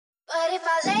But if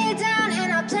I lay down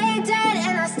and I play dead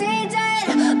and I stay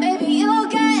dead, maybe you'll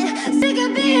get sick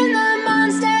of being the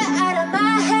monster out of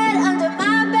my head, under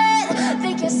my bed.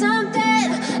 Think you're something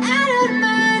out of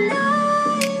my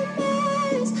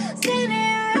nightmares,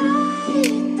 standing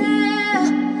right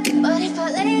there. But if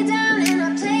I lay down and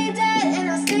I play dead and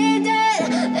I stay dead,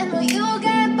 then will you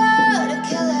get bored of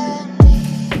killing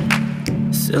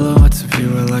me? Silhouettes of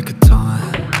you are like a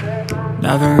taunt.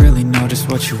 Never really know just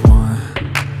what you want.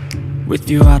 With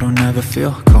you I don't ever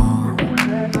feel calm.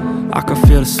 I can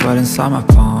feel the sweat inside my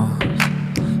palms.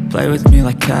 Play with me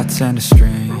like cats and a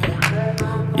string.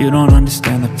 You don't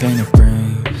understand the pain it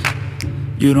brings.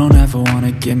 You don't ever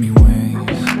wanna give me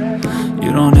wings.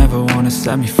 You don't ever wanna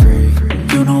set me free.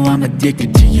 You know I'm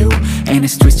addicted to you, and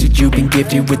it's twisted, you've been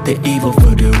gifted with the evil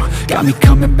voodoo. Got me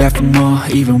coming back for more,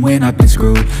 even when I've been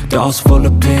screwed. Dolls full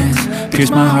of pins, pierce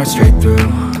my heart straight through.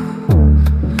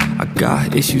 I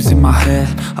got issues in my head,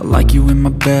 I like you in my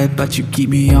bed, but you keep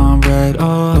me on red.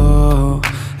 Oh,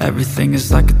 everything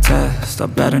is like a test, I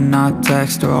better not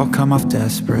text or I'll come off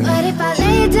desperate. But if I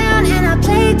lay down and I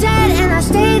play dead and I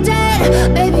stay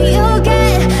dead, baby you'll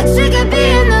get sick of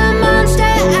being the monster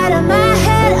out of my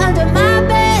head, under my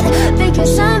bed. Think you're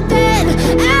something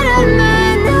out of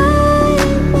my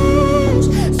nightmares,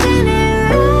 standing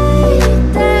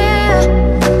right there.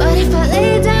 But if I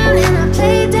lay down and I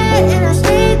play dead and I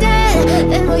stay dead,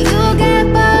 then will you get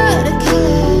bored of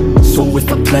killing me? So if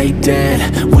I play dead,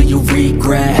 will you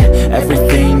regret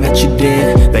everything that you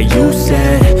did, that you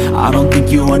said? I don't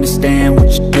think you understand what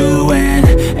you're doing,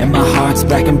 and my heart's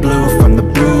black and blue from the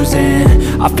bruising.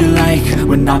 I feel like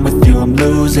when I'm with you I'm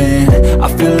losing. I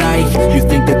feel like you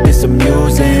think that this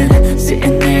amusing,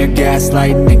 sitting there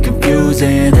gaslighting and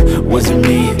confusing. Was it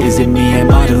me? Is it me?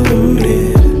 Am I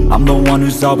deluded? I'm the one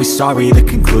who's always sorry, the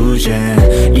conclusion,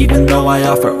 even though I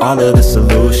offer all of the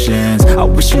solutions. I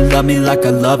wish you loved me like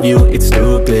I love you, it's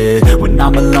stupid. When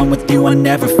I'm alone with you I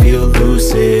never feel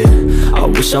lucid. I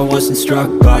wish I wasn't struck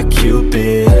by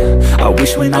Cupid. I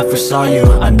wish when I first saw you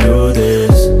I knew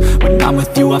this. When I'm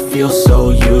with you I feel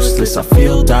so useless, I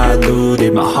feel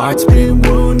diluted, my heart's been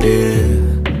wounded.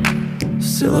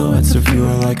 Silhouettes of you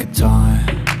are like a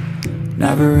taunt.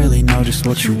 Never really know just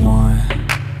what you want.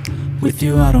 With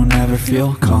you I don't ever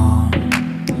feel calm.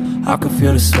 I can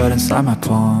feel the sweat inside my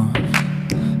palms.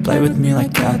 Play with me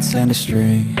like cats and a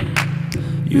string.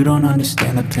 You don't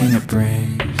understand the pain it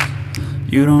brings.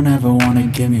 You don't ever wanna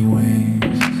give me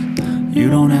wings. You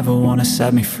don't ever wanna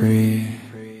set me free.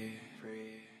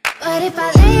 But if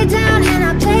I lay down and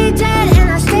I play dead